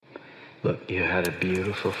Look, you had a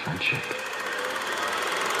beautiful friendship.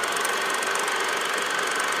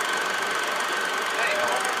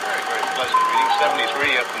 Very, very pleasant reading.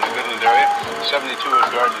 73 up in the Midland area, 72 in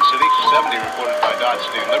Garden City, 70 reported by Dodge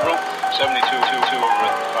City and Liberal, 72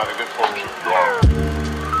 over by the good folks of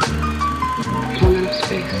Time and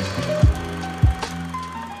space.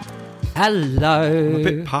 Hello. I'm a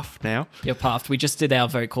bit puffed now. You're puffed. We just did our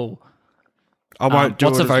vocal. I won't do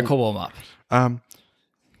what's it a as vocal warm up?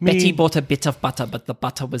 Me- Betty bought a bit of butter, but the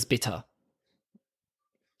butter was bitter.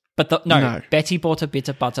 But No. Betty bought a bit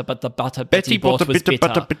of butter, but the butter Betty bought a was bit of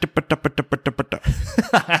bitter. butter.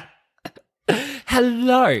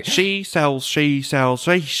 Hello. She sells.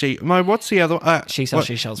 My, what's the other? She sells,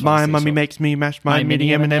 she sells, My she mummy sells. makes me mash my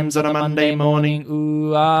mini M&Ms on a Monday morning.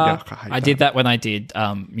 Ooh, Yuck, I hate I did that. that when I did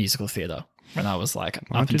musical theatre. When I was like,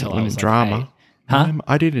 I up did it until I in was like, drama. eight. Huh?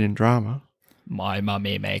 I did it in drama. My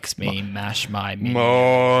mummy makes me mash my mini.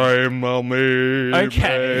 My mummy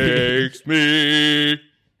Okay. makes me.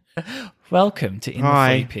 Welcome to In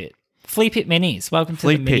Hi. the Fleapit. Fleapit minis. Welcome to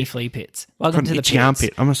Fleapit. the mini Fleapits. Welcome to the itchy pits.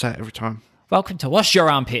 armpit. I'm gonna say it every time. Welcome to Wash Your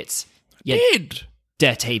Armpits. You Did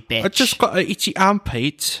dirty bitch. I just got an itchy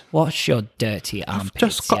armpit? Wash your dirty I've armpits.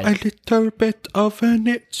 just got a little bit of an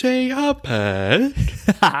itchy armpit.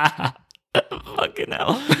 Fucking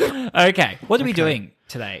hell. Okay, what are we doing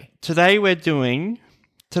today? Today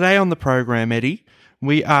on the program, Eddie,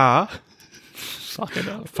 we are. Fucking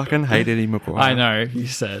hell. Fucking hate Eddie McGuire. I know, you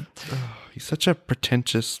said. He's such a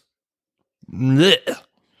pretentious. Blech.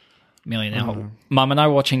 Millionaire. Mum and I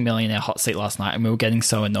were watching Millionaire Hot Seat last night, and we were getting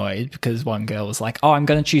so annoyed because one girl was like, "Oh, I'm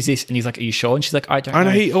going to choose this," and he's like, "Are you sure?" And she's like, "I don't know." I know,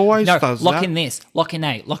 he always no, does lock that. in this, lock in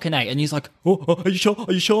A, and he's like, "Oh, are you sure?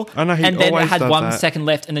 Are you sure?" I know, he and then it always had does 1 that. second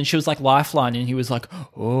left, and then she was like, "Lifeline," and he was like,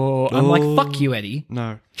 "Oh," I'm like, "Fuck you, Eddie."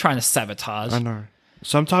 No, Trying to sabotage. I know.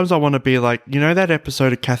 Sometimes I want to be like, you know that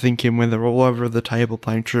episode of Kath and Kim where they're all over the table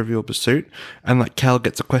playing Trivial Pursuit, and like Cal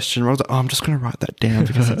gets a question wrong. I was like, oh, I'm just going to write that down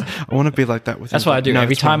because I want to be like that with. That's him. what I do. No,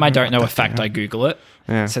 Every that's why time I'm I gonna don't know write a that fact, down. I Google it.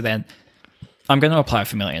 Yeah. So then I'm going to apply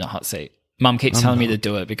for Millionaire Hot Seat. Mum keeps telling me to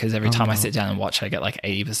do it because every time I sit down and watch, I get like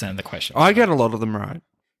 80% of the questions. I get a lot of them right.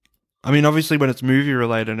 I mean, obviously, when it's movie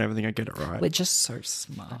related and everything, I get it right. We're just so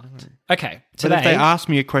smart. Okay, But if they today. ask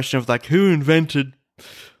me a question of like, who invented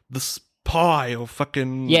this pie or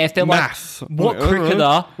fucking Yeah, if they're math? like, what I don't know.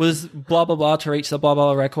 cricketer was blah, blah, blah to reach the blah,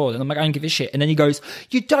 blah record? And I'm like, I don't give a shit. And then he goes,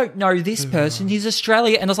 you don't know this person. He's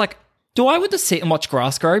Australian. And I was like, do I want to sit and watch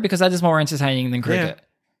grass grow? Because that is more entertaining than cricket.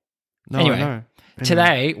 No, Anyway, I know. Anyway.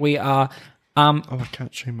 Today we are Oh, I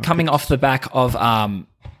can't show my coming picture. off the back of our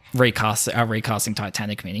recasting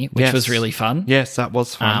Titanic mini, which Yes. was really fun. Yes, that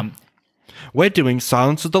was fun. We're doing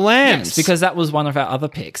Silence of the Lambs. Yes, because that was one of our other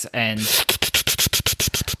picks. And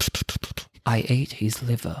I ate his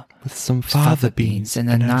liver with some fava beans and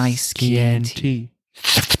a nice Chianti.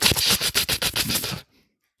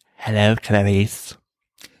 Hello, Clarice.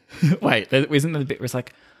 Wait, isn't there the bit where it's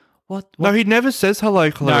like, what? No, he never says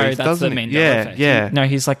hello, Clarice, No, that's the doesn't main he? Yeah, effect. yeah. No,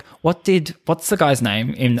 he's like, what's the guy's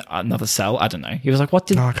name in Another Cell? I don't know. He was like, what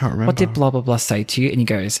did No, I can't remember. What did blah, blah, blah say to you?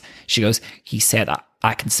 And she goes, he said,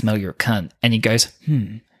 I can smell your cunt. And he goes,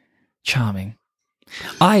 charming.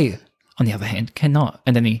 I, on the other hand, cannot.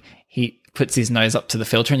 And then he puts his nose up to the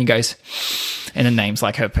filter and he goes, and then names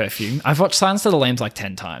like her perfume. I've watched Silence of the Lambs like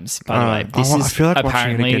 10 times, by the way. This I is feel like watching it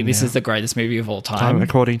apparently, again this now. is the greatest movie of all time.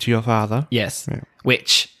 According to your father. Yes. Yeah.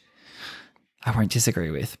 Which I won't disagree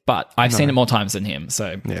with, but I've seen it more times than him.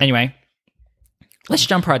 So anyway, let's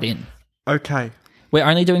jump right in. Okay. We're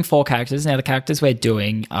only doing 4 characters. Now the characters we're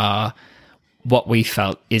doing are what we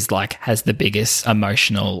felt is like has the biggest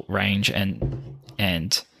emotional range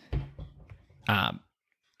and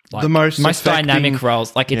like The most affecting- dynamic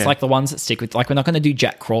roles. Like it's Yeah. like the ones that stick with. Like we're not going to do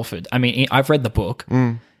Jack Crawford. I mean, I've read the book.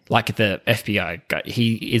 Like the FBI guy,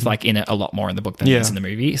 he is like in it a lot more in the book than he is in the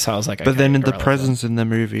movie. So I was like, But okay, then the irrelevant. presence in the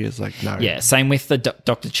movie is like, no. Yeah, same with the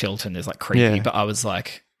Dr. Chilton is like creepy, Yeah. but I was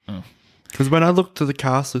like, oh. Because when I looked at the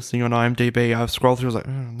cast listing on IMDb, I scrolled through, I was like,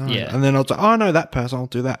 oh, no. Yeah. And then I was like, oh, no, that person, I'll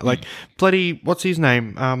do that. Like, bloody, what's his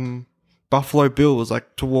name? Buffalo Bill was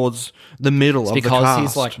like towards the middle of the because cast.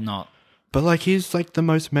 he's like not. But like, he's like the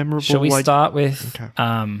most memorable. Shall we like, start with Okay.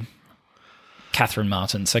 Catherine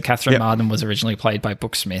Martin? So Catherine Martin was originally played by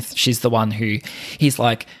Brooke Smith. She's the one who he's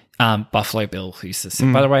like Buffalo Bill, who's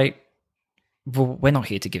the. By the way, we're not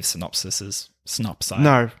here to give synopsis.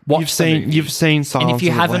 No, Watch you've the seen movie. you've seen Silence And if you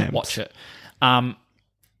of the haven't, Lambs. watch it.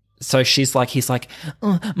 So he's like,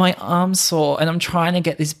 oh, my arm's sore and I'm trying to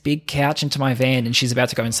get this big couch into my van. And she's about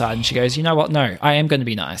to go inside and she goes, you know what? No, I am going to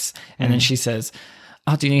be nice. And then she says,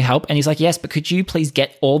 oh, do you need help? And he's like, yes, but could you please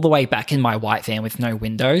get all the way back in my white van with no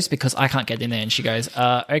windows because I can't get in there. And she goes,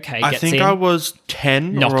 okay. I think I was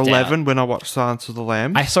 10 Knocked or 11 out. when I watched Silence of the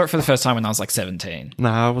Lambs. I saw it for the first time when I was like 17. No,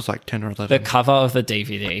 I was like 10 or 11. The cover of the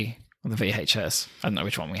DVD, or the VHS, I don't know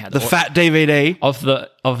which one we had. The fat DVD. Of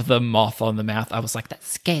the moth on the mouth. I was like, that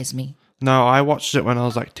scares me. No, I watched it when I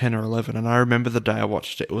was like 10 or 11, and I remember the day I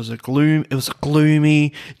watched it. It was a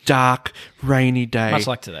gloomy, dark, rainy day. Much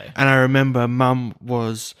like today. And I remember Mum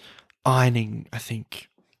was ironing, I think,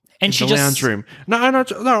 And in she the just... lounge room. No,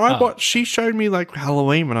 I watched. She showed me like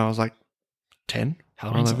Halloween when I was like 10.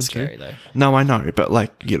 Halloween's 11 not scary, too. though. No, I know, but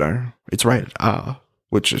like, you know, it's rated R,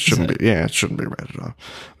 which it shouldn't be. Yeah, it shouldn't be rated R.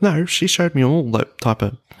 No, she showed me all that type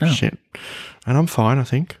of shit, and I'm fine, I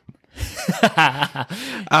think.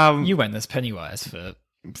 You went as Pennywise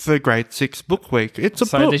for grade 6 book week. It's a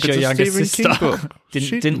so book. did your It's a younger Stephen sister. King book.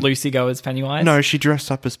 Didn't Lucy go as Pennywise? No, she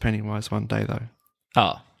dressed up as Pennywise one day though.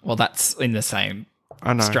 Oh, well, that's in the same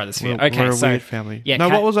I know. stratosphere. We're, Okay, we're a so weird family. yeah, no,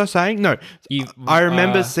 what was I saying? No, You- I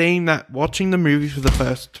remember seeing that, watching the movie for the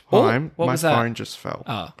first time. what my was that? phone just fell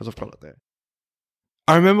Oh. because I've got it there.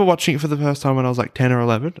 I remember watching it for the first time when I was like 10 or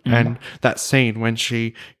 11, and that scene when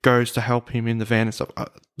she goes to help him in the van and stuff,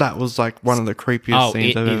 that was like one of the creepiest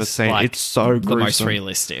scenes I've ever seen. like It's so the most gruesome.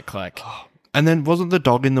 realistic. Like, And then wasn't the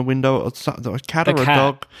dog in the window? Or a cat or a cat.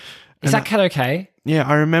 dog? is that cat okay? Yeah,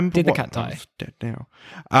 I remember. Did the cat die? Oh, it's dead now.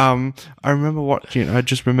 I remember watching. I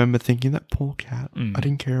just remember thinking that poor cat. I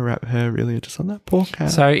didn't care about her really. Just on that poor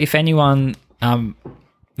cat. So, if anyone,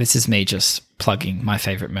 this is me just plugging my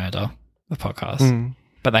favorite murder, the podcast.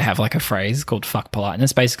 But they have like a phrase called fuck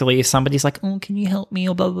politeness. Basically, if somebody's like, oh, can you help me?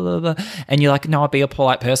 Or blah, blah, blah, blah. And you're like, no, I'll be a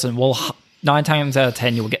polite person. Well, 9 times out of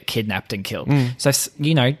 10, you'll get kidnapped and killed. So,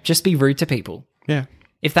 you know, just be rude to people. Yeah.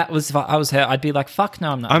 If I was her, I'd be like, fuck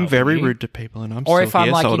no, I'm not. I'm helping very you. rude to people, and I'm Or still if I'm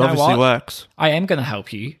here, like, so you it know obviously what? works. I am going to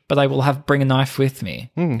help you, but I will bring a knife with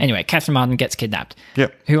me. Anyway, Catherine Martin gets kidnapped.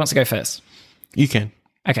 Yep. Who wants to go first? You can.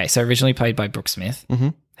 Okay, so originally played by Brooke Smith,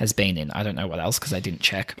 has been in, I don't know what else because I didn't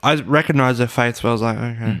check. I recognise her face, but I was like,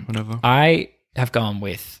 okay, whatever. I have gone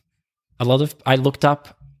with I looked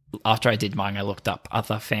up, after I did mine, I looked up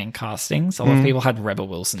other fan castings. A lot of people had Rebel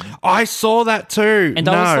Wilson. I saw that too. And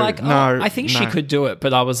no, I was like, no, I think she no. could do it,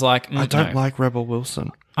 but I was like, I don't no. like Rebel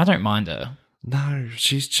Wilson. I don't mind her. No,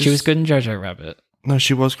 she's just. She was good in Jojo Rabbit. No,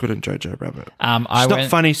 she was good in Jojo Rabbit. I She's not went,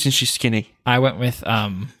 funny since she's skinny. I went with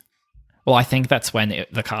well, I think that's when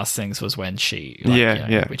the castings was when she, like, Yeah, you know,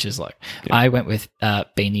 yeah. which is like, I went with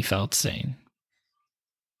Beanie Feldstein.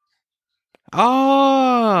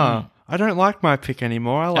 Oh, I don't like my pick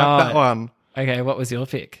anymore. I like that one. Okay, what was your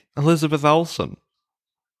pick? Elizabeth Olsen.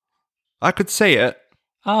 I could see it.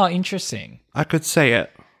 Oh, interesting. I could see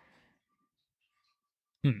it.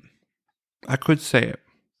 I could see it.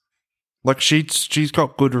 Like she's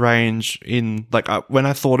got good range in like when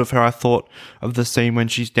I thought of her, I thought of the scene when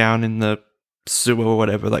she's down in the sewer or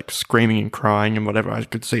whatever, like screaming and crying and whatever. I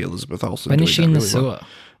could see Elizabeth Olsen. When is doing she that in the really sewer? well.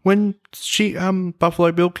 When she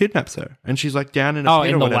Buffalo Bill kidnaps her and she's like down in a pit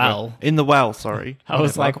in or the whatever. well. In the well, sorry. I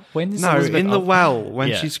was Whatever. like, when is no Elizabeth in the Olsen? well when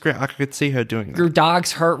Yeah. she's I could see her doing that. Your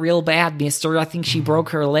dog's hurt real bad, mister. I think she broke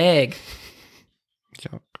her leg.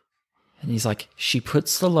 Yuck. And he's like, she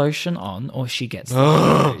puts the lotion on or she gets the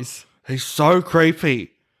Ugh. bruise. He's so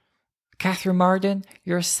creepy. Catherine Martin,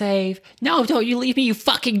 you're safe. No, don't you leave me, you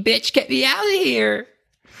fucking bitch. Get me out of here.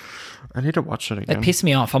 I need to watch it That again. pissed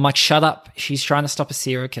me off. I'm like, shut up. She's trying to stop a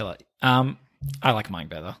serial killer. I like mine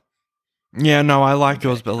better. Yeah, no, I like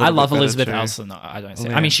yours, but I love Elizabeth Elizabeth Olsen. I don't say.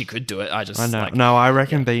 Yeah. I mean, she could do it. I just I know. like, No, I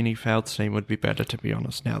reckon Beanie Feldstein would be better, to be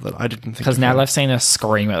honest, now that I didn't think because of now her. I've seen her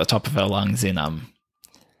scream at the top of her lungs in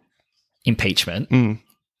impeachment.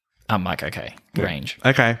 I'm like, okay, range.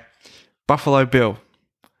 Okay. Buffalo Bill.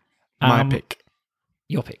 My Um, pick.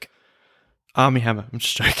 Your pick. Army Hammer. I'm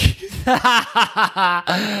just joking.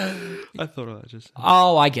 I thought of that just.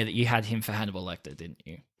 Oh, I get it. You had him for Hannibal Lecter, didn't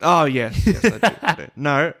you? Oh, yes. Yes, I did.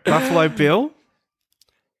 No, Buffalo Bill.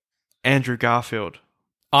 Andrew Garfield.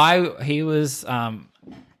 He was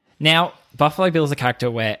now Buffalo Bill's a character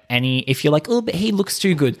where if you're like, oh, but he looks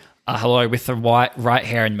too good. Hello, with the right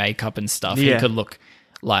hair and makeup and stuff, he Yeah. could look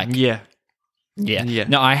like Yeah. yeah.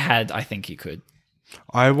 No, I think he could.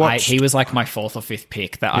 I watched. He was like my 4th or 5th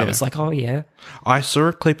pick that I was like, oh yeah. I saw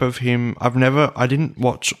a clip of him. I didn't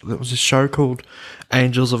watch. There was a show called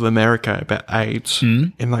Angels of America about AIDS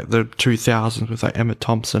in like the 2000s with like Emma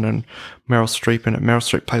Thompson and Meryl Streep in it. Meryl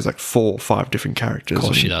Streep plays like 4 or 5 different characters. Of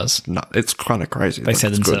course she and- does. No, it's kind of crazy. They Like,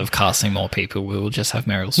 said it's instead good. of casting more people, we will just have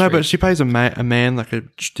Meryl Streep. No, but she plays a man like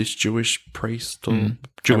this Jewish priest or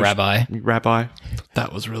Jewish rabbi. Rabbi.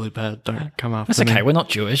 That was really bad. Don't come after That's me. okay. We're not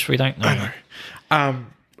Jewish. We don't know. I know.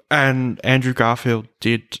 And Andrew Garfield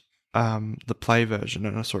did the play version,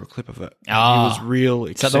 and I saw a clip of it. And Oh. he was real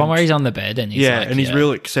eccentric. Is that the one where he's on the bed and he's like, and he's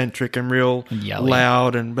real eccentric and real yelling.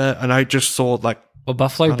 loud, and I just saw like Well,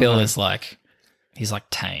 Buffalo Bill know. is like, he's like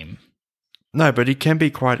tame. no, but he can be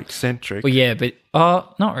quite eccentric. Well, yeah, but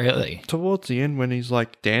not really. Towards the end, when he's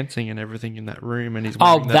like dancing and everything in that room, and he's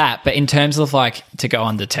Oh, wearing that. But in terms of like to go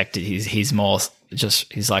undetected, he's more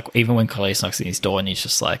just he's like even when police knocks on his door and he's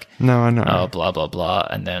just like, No, I know. oh, blah blah blah,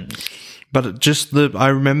 and then But it just I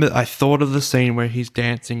remember I thought of the scene where he's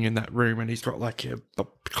dancing in that room and he's got like a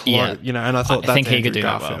Yeah. you know, and I thought I that's think he Andrew could do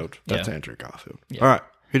that well. Garfield. That's Yeah. Andrew Garfield. All right,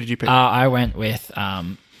 who did you pick? I went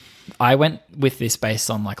with this based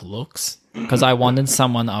on like looks because I wanted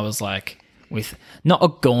someone I was like with not a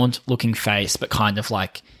gaunt looking face, but kind of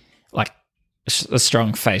like a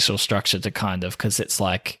strong facial structure to kind of because it's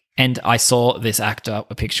like. And I saw this actor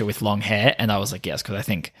a picture with long hair, and I was like, yes, because I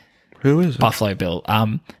think Who is it? Buffalo Bill,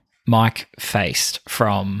 Mike Faced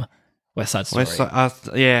from West Side Story.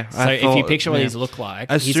 Yeah. So if you picture what he's looked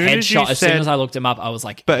like, As his soon as you headshot, as soon said- as I looked him up, I was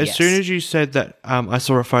like, But yes. as soon as you said that, I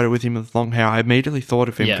saw a photo with him with long hair. I immediately thought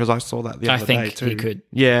of him Yeah. because I saw that the I other think day too. he could.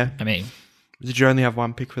 Yeah. I mean, Did you only have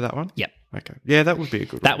one pick for that one? yep. Okay. Yeah, that would be a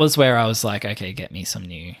good That one. was where I was like, okay, get me some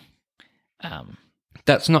new.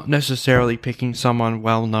 That's not necessarily picking someone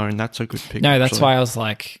well known. That's a good pick. No, that's actually. why I was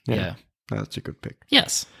like, yeah. No, that's a good pick.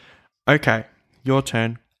 Yes. Okay, your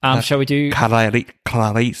turn. Shall we do?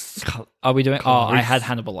 Clarice. Are we doing? Oh, I Clarice. had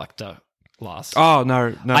Hannibal Lecter last. Oh,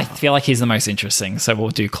 no. I feel like he's the most interesting, so we'll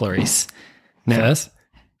do Clarice Now. first.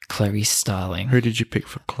 Clarice Starling. Who did you pick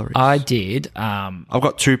for Clarice? I did. I've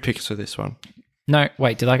got 2 picks for this one. No,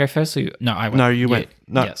 wait. Did I go first? Or no, I went. No, you went.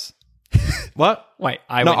 No. Yes. What? Wait,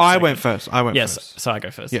 I second. went first. I went Yes, first. so I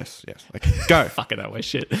go first. Yes. Okay, go. Fucking hell, we're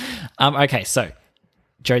shit. Okay, so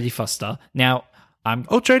Jodie Foster. Now I'm.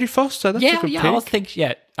 Oh, Jodie Foster. That's a good I pick. was thinking.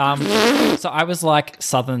 Yeah. So I was like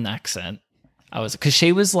Southern accent. I was because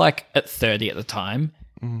she was like at 30 at the time.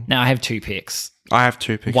 Now I have 2 picks. I have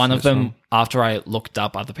 2 picks. One for of this them, after I looked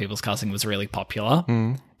up other people's casting, was really popular.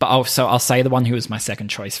 But I'll say the one who was my second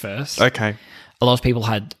choice first. Okay. A lot of people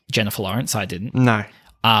had Jennifer Lawrence. I didn't. No.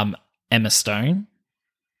 Emma Stone.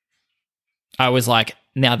 I was like,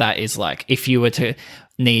 now that is like, if you were to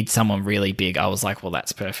need someone really big, I was like, well,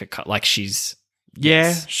 that's perfect. Like she's, Yeah,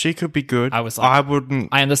 yes. she could be good. I was like- I wouldn't.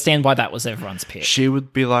 I understand why that was everyone's pick. She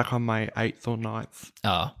would be like on my 8th or 9th.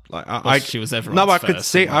 Oh, Like well, she was everyone's No, I could first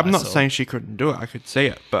see. from what I'm I not saw. saying she couldn't do it. I could see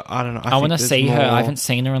it, but I don't know. I want to think see there's her. more- I haven't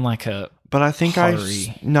seen her in like a. But I think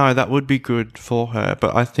horror-y. no, that would be good for her.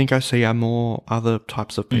 But I think I see more other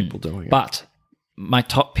types of people doing it. But my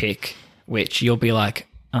top pick, which you'll be like,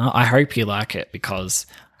 I hope you like it because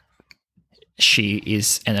she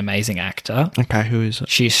is an amazing actor. Okay, who is it?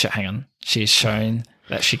 She's shown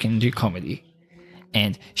that she can do comedy,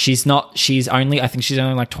 and I think she's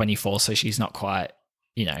only like 24, so she's not quite,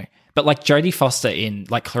 but like Jodie Foster in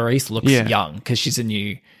like Clarice looks Yeah. young because she's a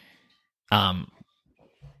new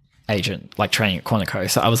agent, like training at Quantico.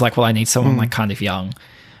 So I was like, well, I need someone like kind of young.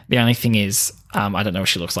 The only thing is, I don't know what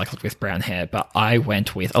she looks like with brown hair, but I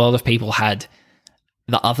went with, a lot of people had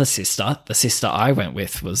the other sister. The sister I went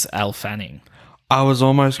with was Elle Fanning. I was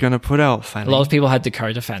almost going to put Elle Fanning. A lot of people had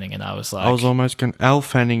Dakota Fanning, and I was like, I was almost going. Elle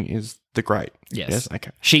Fanning is the great. yes.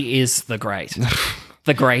 Okay. She is the great.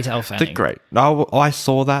 The great Elle Fanning. The great. I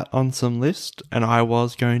saw that on some list, and I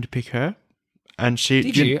was going to pick her. And she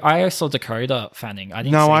Did you? I saw Dakota Fanning. I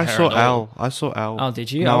didn't No, see I her saw at all. Elle. I saw Elle. Oh,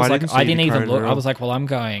 did you? No, I was like, see I didn't even Dakota look. at I all. was like, well, I'm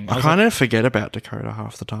going. I kind of forget about Dakota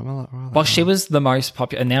half the time. I'm like, oh, Well, she was the most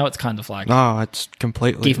popular, and now it's kind of like, no, it's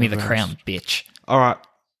completely. give me the reversed. crown, bitch. All right,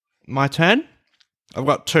 my turn. I've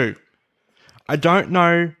got 2. I don't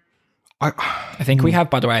know. I think we have,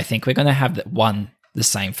 by the way, I think we're going to have the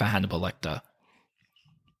same for Hannibal Lecter.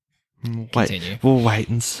 Continue. We'll wait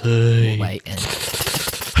and see. Wait, and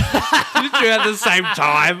Did you at the same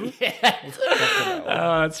time?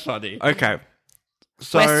 oh, that's funny. Okay.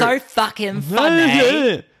 So We're so fucking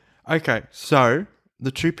funny. Okay, so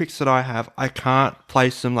the 2 picks that I have, I can't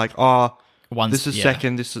place them like, oh, One's- this is yeah.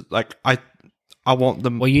 second. This is like I want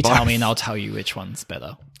them. Well, you tell both. me, and I'll tell you which one's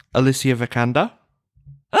better. Alicia Vikander.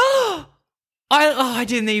 I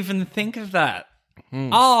didn't even think of that.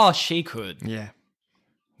 Oh, she could.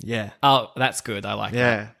 Yeah. Oh, that's good. I like that.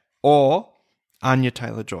 Yeah. Or Anya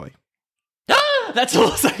Taylor-Joy. That's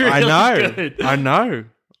also really good. I know.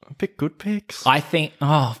 I pick good picks. I think,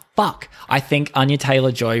 I think Anya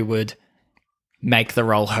Taylor-Joy would make the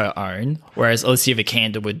role her own, whereas Alicia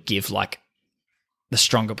Vikander would give like the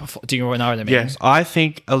stronger performance. Do you know what I mean? Yes, I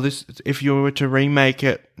think if you were to remake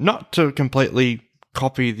it, not to completely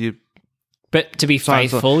copy the But to be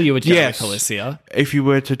Science- faithful, you would go Yes. with Alicia. If you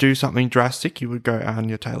were to do something drastic, you would go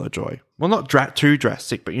Anya Taylor-Joy. Well, not too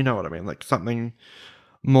drastic, but you know what I mean. Like something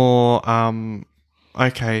more,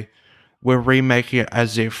 okay, we're remaking it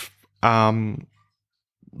as if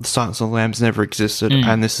Silence of the Lambs never existed,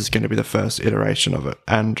 and this is going to be the first iteration of it.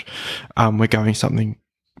 And we're going something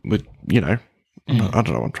with, I don't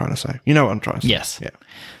know what I'm trying to say. You know what I'm trying to say. Yes. Yeah.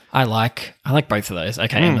 I like both of those.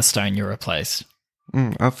 Okay, Emma Stone, you're replaced.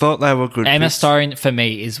 I thought they were good. Emma picks. Stone, for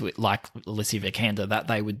me, is like Alicia Vikander, that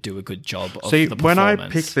they would do a good job of See, the when I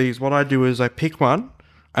performance. pick these, what I do is I pick one,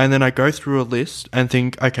 and then I go through a list and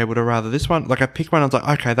think, okay, would I rather this one? Like I pick one, I was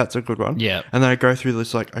like, okay, that's a good one. Yeah. And then I go through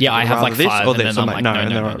this, like, okay, Yeah, I would have, rather like, this five, or and this. then I'm I'm like, like, no, no, and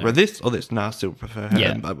no, then no, I no. rather this or this. No, I still prefer her.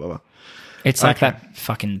 Yeah. And blah blah blah. It's like Okay. that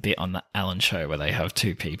fucking bit on the Ellen show where they have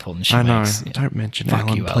two people and she I know. makes... Don't mention Fuck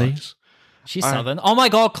Ellen, you, Ellen. please. She's Southern. Oh my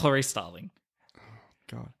God, Clarice Starling.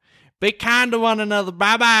 God, be kind to one another.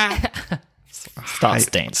 Bye bye. Starts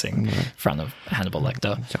dancing in front of Hannibal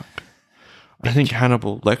Lecter. I think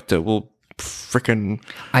Hannibal Lecter will freaking.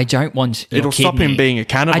 I don't want your It'll stop him kidney. being a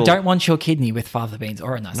cannibal. I don't want your kidney with fava beans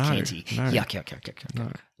or a nice No, Chianti. no. Yuck, yuck, yuck, yuck,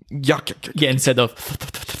 yuck. Yuck, yuck, yuck, Yeah, instead of...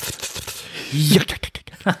 yuck, yuck,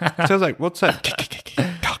 yuck. Sounds like what's that?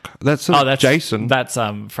 That's Oh, that's Jason. That's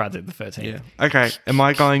Friday the 13th. Yeah. Okay. Am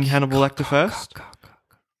I going Hannibal Lecter first?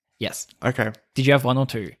 Yes. Okay. Did you have one or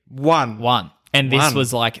two? One. One. And this One.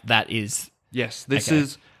 was like, that is... Yes. This Okay.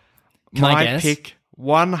 is Can I my guess? pick.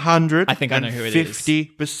 100. I think I know who it is.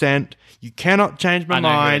 50%. You cannot change my I know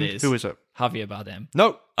mind. who it is. Who is it? Javier Bardem.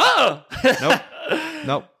 Nope. Oh! Nope.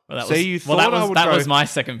 Nope. Well, that See, was, you well, thought that was, I would that go. was my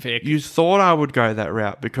second pick. You thought I would go that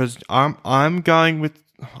route because I'm going with.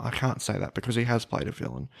 I can't say that because he has played a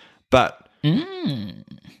villain, but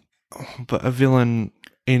but a villain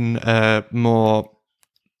in a more.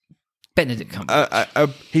 Benedict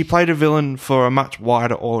Cumberbatch. He played a villain for a much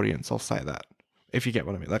wider audience. I'll say that, if you get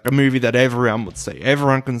what I mean. Like a movie that everyone would see.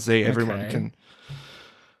 Everyone can see. Everyone Okay. can.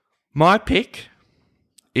 My pick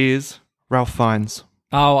is Ralph Fiennes.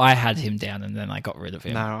 Oh, I had him down and then I got rid of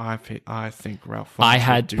him. No, I think Ralph Fiennes. I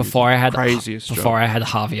had would do before I had the craziest job. before I had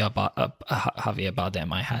Javier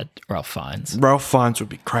Bardem. I had Ralph Fiennes. Ralph Fiennes would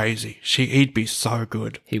be crazy. He'd be so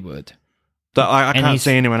good. He would. That I And can't he's-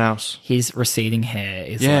 see anyone else. His receding hair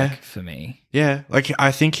is Yeah. like for me. Yeah, like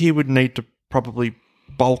I think he would need to probably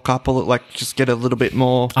bulk up a little, like just get a little bit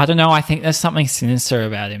more. I don't know. I think there's something sinister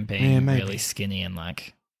about him being Yeah, maybe. really skinny and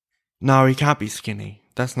like. No, he can't be skinny.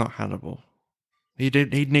 That's not Hannibal. He'd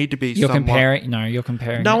need to be. You're somewhat- comparing. No, you're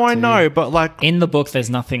comparing. No, it I to- know, but like, In the book, there's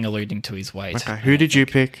nothing alluding to his weight. okay, who did you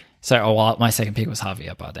pick? So, my second pick was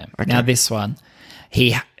Javier Bardem. Okay. Now, this one,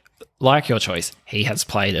 like your choice, he has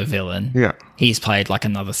played a villain. Yeah. He's played like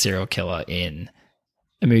another serial killer in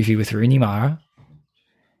a movie with Rooney Mara.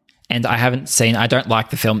 And I don't like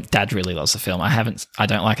the film. Dad really loves the film. I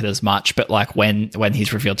don't like it as much, but like when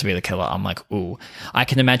he's revealed to be the killer, I'm like, ooh. I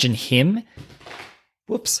can imagine him.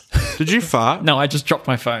 Whoops. Did you fart? No, I just dropped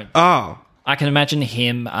my phone. Oh, I can imagine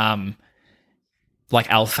him, like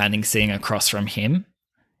Al Fanning sitting across from him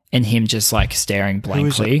and him just like staring who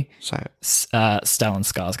is blankly. it? Say it. Stellan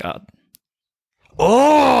Skarsgård,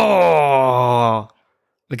 Oh,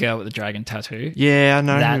 the girl with the dragon tattoo. yeah, I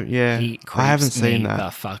know. That Yeah, he I haven't creeps seen me that.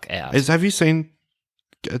 the fuck out. Have you seen?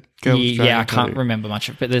 Girl Yeah, I can't remember much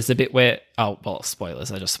of it, but there's a bit where, oh, well,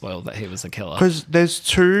 spoilers. I just spoiled that he was a killer. Because there's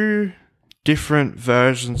two different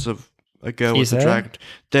versions of a girl Is with a there? dragon.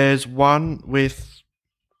 There's one with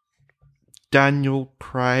Daniel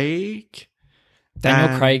Craig. Daniel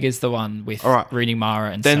and Craig is the one with All right. Rooney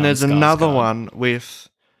Mara and Then Stellan there's another Skarsgård. one with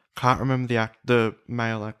can't remember the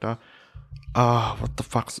male actor. Oh, what the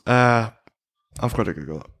fuck's I've got to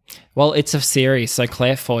Google it. Well, it's a series. So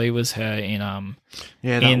Claire Foy was her in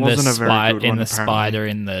Yeah, that in wasn't the a very good in one. the apparently. spider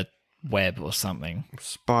in the web or something.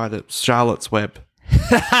 Charlotte's Web.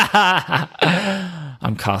 I'm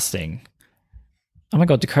casting. Oh my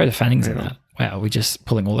god, Dakota Fanning's in that. Wow, we're just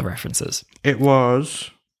pulling all the references. It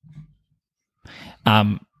was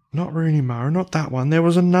Not Rooney Mara, not that one. There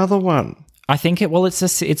was another one. I think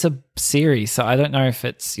it's a series, so I don't know if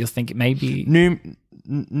it's you'll think it may be.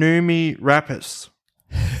 Noomi Rapace.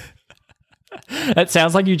 It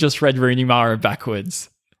sounds like you just read Rooney Mara backwards.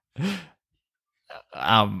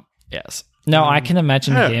 Yes. No, I can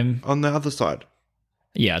imagine Her, him. on the other side.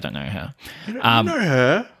 Yeah, I don't know her. You know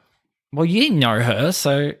her. Well, you didn't know her,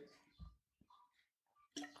 so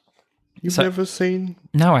You've So- never seen.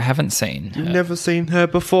 no, I haven't seen You've her. never seen her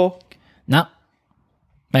before. No.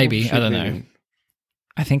 Maybe, What's I she don't been know. in?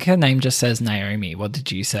 I think her name just says Naomi. What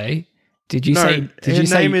did you say? Did you No, say? Did her you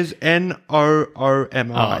say? name is Noomi.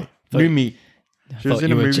 Oh, Noomi. She was thought in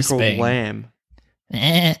you a were movie just called being- Lamb.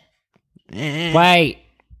 Eh. Wait,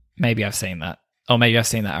 maybe I've seen that. Or maybe I've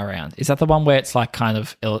seen that around. Is that the one where it's like kind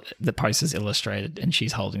of the poster's illustrated and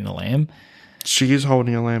she's holding the lamb? She is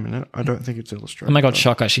holding a lamb in it. I don't think it's illustrated. Oh my God, though.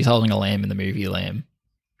 shocker. She's holding a lamb in the movie Lamb.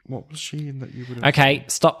 What was she in that you would have Okay,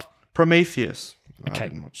 stop. Prometheus. Okay. I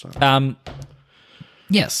didn't watch that.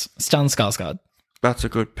 Yes, Stellan Skarsgård. That's a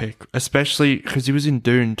good pick. Especially because he was in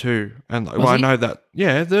Dune too. And Was I he? know that.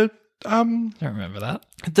 Yeah, Don't remember that.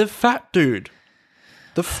 the fat dude.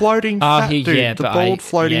 The floating fat dude. The bald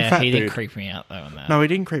floating fat he dude. didn't creep me out though in that. No, he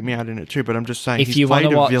didn't creep me out in it too, but I'm just saying If he's you want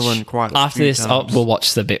played to a watch villain quite a after few this, times. we'll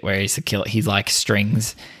watch the bit where he's the killer. He like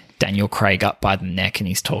strings Daniel Craig up by the neck and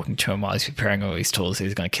he's talking to him while he's preparing all these tools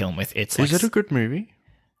he's going to kill him with. It's like, Is it a good movie?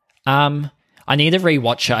 I need to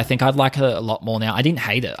rewatch it. I think I'd like it a lot more now. I didn't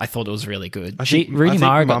hate it. I thought it was really good. I think Rooney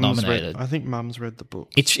Mara got Mum's nominated. I think Mum's read the book.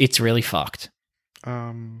 It's really fucked.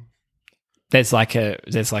 There's like a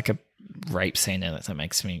rape scene in it that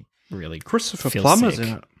makes me really Christopher feel Plummer's sick.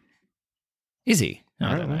 in it. Is he?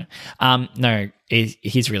 I don't know. No,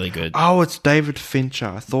 he's really good. Oh, it's David Fincher.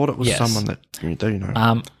 I thought it was Yes. someone that you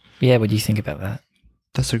know. Yeah, what do you think about that?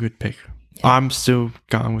 That's a good pick. I'm still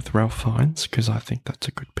going with Ralph Fiennes because I think that's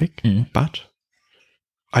a good pick. But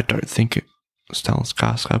I don't think Stellan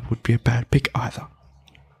Skarsgård would be a bad pick either.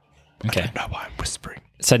 Okay. I don't know why I'm whispering.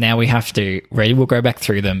 So now we have to we'll go back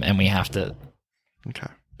through them and we have to Okay.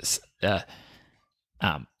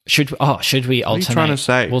 should we alternate? What are you trying to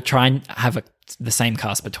say? We'll try and have the same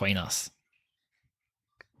cast between us.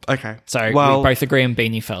 Okay. So we well, both agree on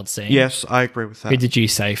Beanie Feldstein. yes, I agree with that. Who did you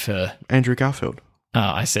say for? Andrew Garfield. Oh,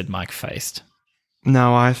 I said Mike Faced.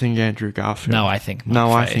 No, I think Andrew Garfield. No, I think Mike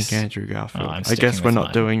No, I Faced. think Andrew Garfield. I'm I sticking guess we're with not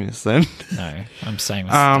mine. doing this then. No, I'm saying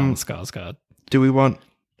with Stellan Skarsgård. Do we want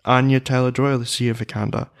Anya Taylor-Joy or Alicia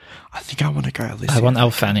Vikander? I think I want to go Alicia. I want Elle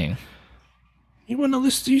Vikander. Fanning. You want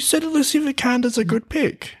Alicia? You said Alicia Vikander's a good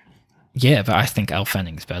pick. Yeah, but I think Elle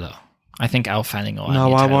Fanning's better. I think Elle Fanning or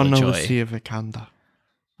No, Anya I want Taylor-Joy. Alicia Vikander.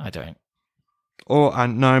 I don't. Or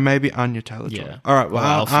no, maybe Anya Taylor-Joy. Yeah. All right, Or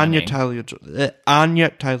well, Elle Anya Fanning. Taylor-Joy. Anya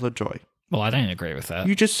Taylor-Joy. Well, I don't agree with that.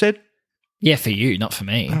 You just said. Yeah, for you, not for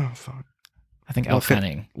me. Oh, fine. I think Elle Okay.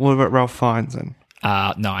 Fanning. What about Ralph Fiennes then?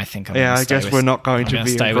 No, I think I'm Yeah, gonna I stay guess with- we're not going I'm to gonna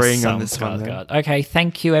be stay with agreeing on Stellan this one then. Skarsgård. Okay,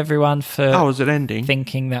 thank you everyone for Oh, is it ending?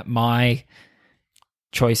 thinking that my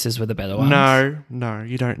choices were the better ones. No,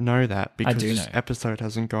 you don't know that because do this know. episode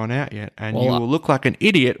hasn't gone out yet, and Well, you will look like an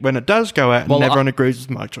idiot when it does go out, and Well, everyone agrees with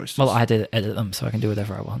my choices. Well, I had to edit them so I can do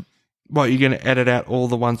whatever I want. What, you're going to edit out all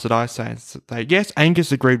the ones that I say and say, yes,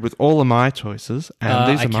 Angus agreed with all of my choices,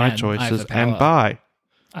 and these I are my can. I have choices, the and power. bye.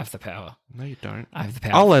 I have the power. No, you don't. I have the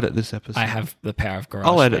power. I'll edit this episode. I have the power of garage.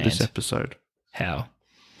 I'll edit this episode How?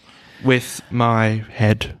 with my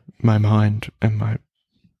head, my mind, and my I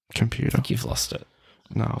computer. think you've lost it.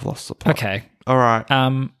 No, I've lost the plot. Okay. All right.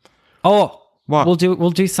 What? We'll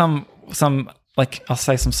do some like I'll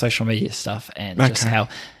say some social media stuff and just Okay.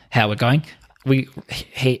 how we're going. We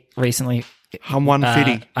recently I'm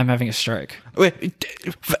 150. I'm having a stroke. Wait.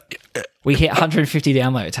 We hit 150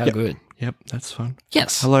 downloads. How good? Yep, that's fun.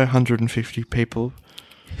 Yes. Hello, 150 people.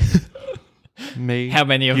 Me. How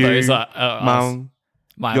many of you, those are us? Mum,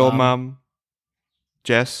 My your mum,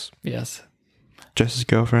 Jess, Yes. Jess's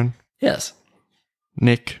girlfriend, Yes.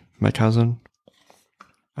 Nick, my cousin.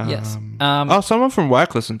 Yes. Someone from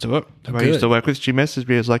work listened to it. Who I used good. to work with. She messaged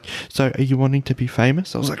me. I was like, "So, are you wanting to be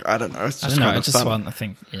famous?" I was like, "I don't know. It's I just don't know. kind I of just fun." want. I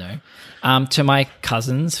think To my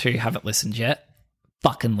cousins who haven't listened yet,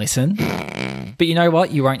 fucking listen. But you know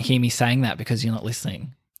what? You won't hear me saying that because you're not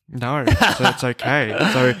listening. No, so it's okay.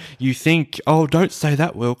 So you think, "Oh, don't say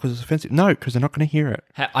that, Will, because it's offensive." No, because they're not going to hear it.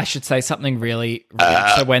 I should say something really rude.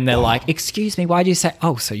 So when they're like, "Excuse me, why do you say?"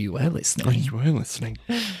 Oh, so you were Oh, listening. you were listening.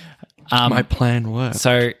 My plan worked.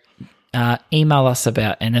 So email us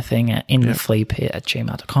about anything at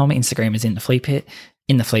inthefleapit@gmail.com. Instagram is inthefleapit,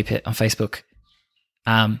 in the Fleapit on Facebook.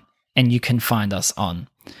 And you can find us on.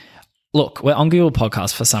 Look, we're on Google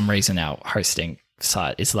Podcasts for some reason. Our hosting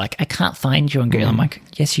site is like, I can't find you on Google. I'm like,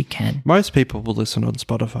 yes, you can. Most people will listen on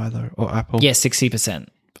Spotify though, or Apple. Yeah, 60%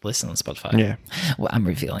 listen on Spotify. Yeah. Well, I'm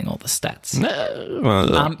revealing all the stats.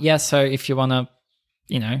 Well, Yeah, so if you want to,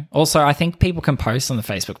 also I think people can post on the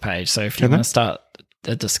Facebook page. So if you Can they? want to start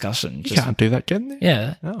a discussion, you just can't do that, can they?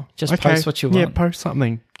 yeah, Oh, just okay. post what you want. Yeah, post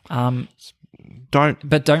something. Don't.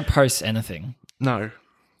 But don't post anything. No.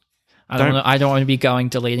 I don't want to be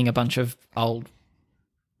deleting a bunch of old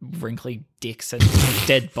wrinkly dicks and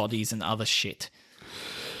dead bodies and other shit.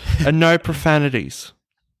 And no profanities.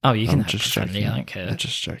 Oh, you can I'm have just profanity. joking. I don't care. I'm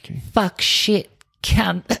just joking. Fuck shit.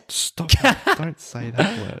 Cunt. Stop. Don't say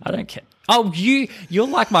that word. I don't care. Oh, you're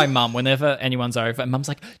like my mum. Whenever anyone's over, and mum's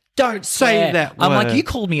like, Don't say swear. that I'm like, word. you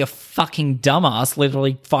called me a fucking dumbass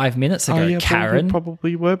literally 5 minutes ago, Oh, yeah, Karen.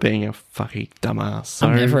 probably were being a fucking dumbass. So.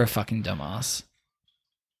 I'm never a fucking dumbass.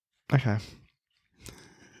 Okay.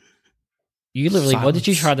 You literally, what did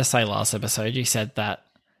you Silence. try to say last episode? You said that,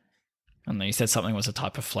 I don't know, you said something was a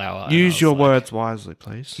type of flower. and I Use was your like, words wisely,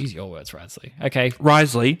 please. Use your words, Risley. Okay,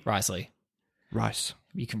 Risley. Risley. Rice.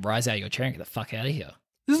 You can rise out of your chair and get the fuck out of here.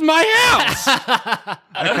 This is my house.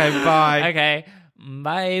 Okay, bye. Okay,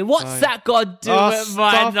 mate. What's Bye. that got to do Oh, with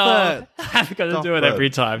my stop knob? it. I've got to Stop do it every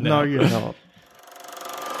time now. No, you're not.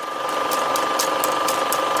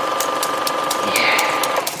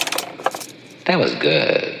 That was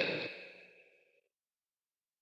good.